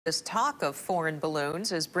This talk of foreign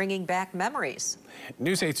balloons is bringing back memories.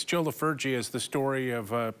 News 8's Joe LaFurgey has the story of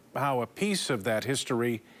how a piece of that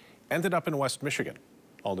history ended up in West Michigan.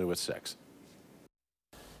 All new at 6.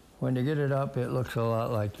 When you get it up, it looks a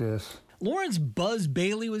lot like this. Lawrence Buzz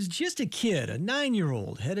Bailey was just a kid, a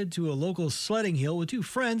 9-year-old, headed to a local sledding hill with 2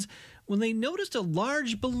 friends when they noticed a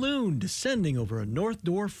large balloon descending over a North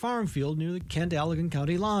Door farm field near the Kent-Allegan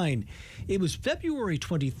County line. It was February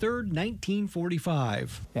 23rd,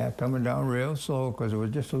 1945. Yeah, coming down real slow because it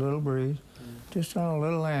was just a little breeze, just on a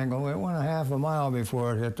little angle. It went a half a mile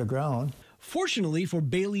before it hit the ground. Fortunately for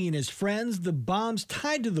Bailey and his friends, the bombs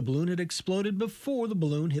tied to the balloon had exploded before the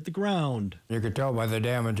balloon hit the ground. You could tell by the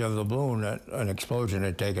damage of the balloon that an explosion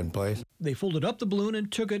had taken place. They folded up the balloon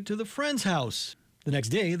and took it to the friend's house. The next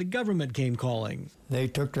day, the government came calling. They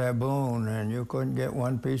took that balloon and you couldn't get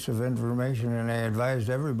one piece of information, and they advised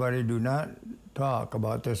everybody do not talk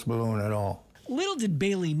about this balloon at all. Little did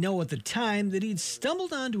Bailey know at the time that he'd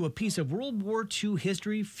stumbled onto a piece of World War II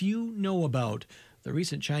history few know about. The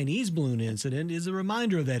recent Chinese balloon incident is a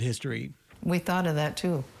reminder of that history. We thought of that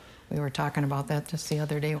too. We were talking about that just the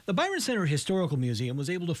other day. The Byron Center Historical Museum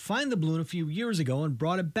was able to find the balloon a few years ago and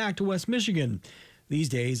brought it back to West Michigan. These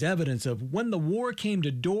days, evidence of when the war came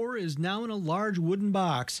to door is now in a large wooden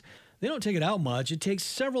box. They don't take it out much. It takes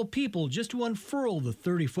several people just to unfurl the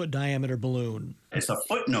 30-foot diameter balloon. It's a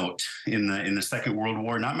footnote in the Second World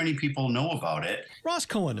War. Not many people know about it. Ross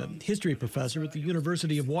Cohen, a history professor at the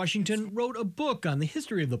University of Washington, wrote a book on the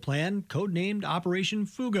history of the plan, codenamed Operation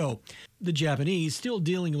Fugo. The Japanese, still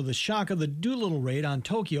dealing with the shock of the Doolittle raid on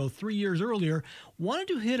Tokyo 3 years earlier, wanted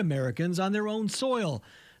to hit Americans on their own soil.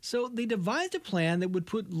 So they devised a plan that would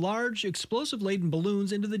put large explosive-laden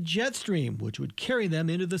balloons into the jet stream, which would carry them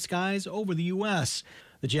into the skies over the U.S.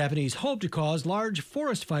 The Japanese hoped to cause large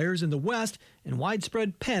forest fires in the West and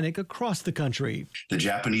widespread panic across the country. The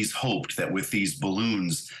Japanese hoped that with these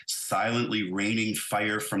balloons silently raining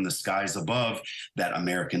fire from the skies above, that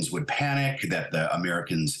Americans would panic, that the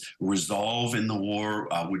Americans' resolve in the war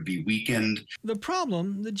would be weakened. The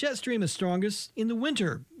problem, the jet stream is strongest in the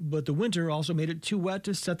winter, but the winter also made it too wet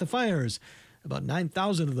to set the fires. About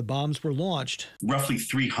 9,000 of the bombs were launched. Roughly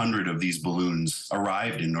 300 of these balloons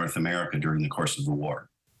arrived in North America during the course of the war.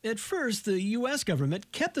 At first, the U.S.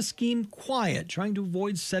 government kept the scheme quiet, trying to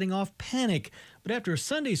avoid setting off panic. But after a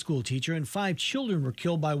Sunday school teacher and 5 children were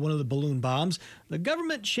killed by one of the balloon bombs, the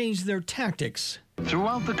government changed their tactics.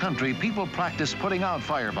 Throughout the country, people practice putting out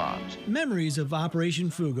firebombs. Memories of Operation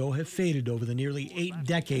Fugo have faded over the nearly 8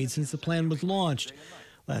 decades since the plan was launched.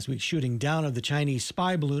 Last week's shooting down of the Chinese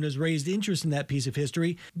spy balloon has raised interest in that piece of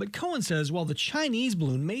history. But Cohen says while the Chinese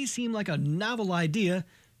balloon may seem like a novel idea,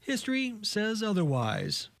 history says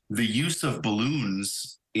otherwise. The use of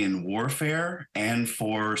balloons in warfare and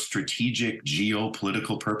for strategic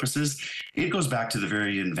geopolitical purposes, it goes back to the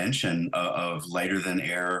very invention of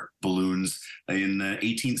lighter-than-air balloons in the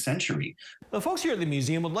 18th century. The folks here at the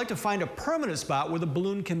museum would like to find a permanent spot where the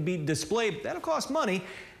balloon can be displayed. That'll cost money.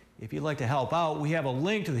 If you'd like to help out, we have a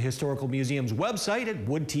link to the Historical Museum's website at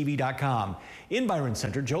woodtv.com. In Byron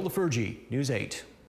Center, Joe LaFurgey, News 8.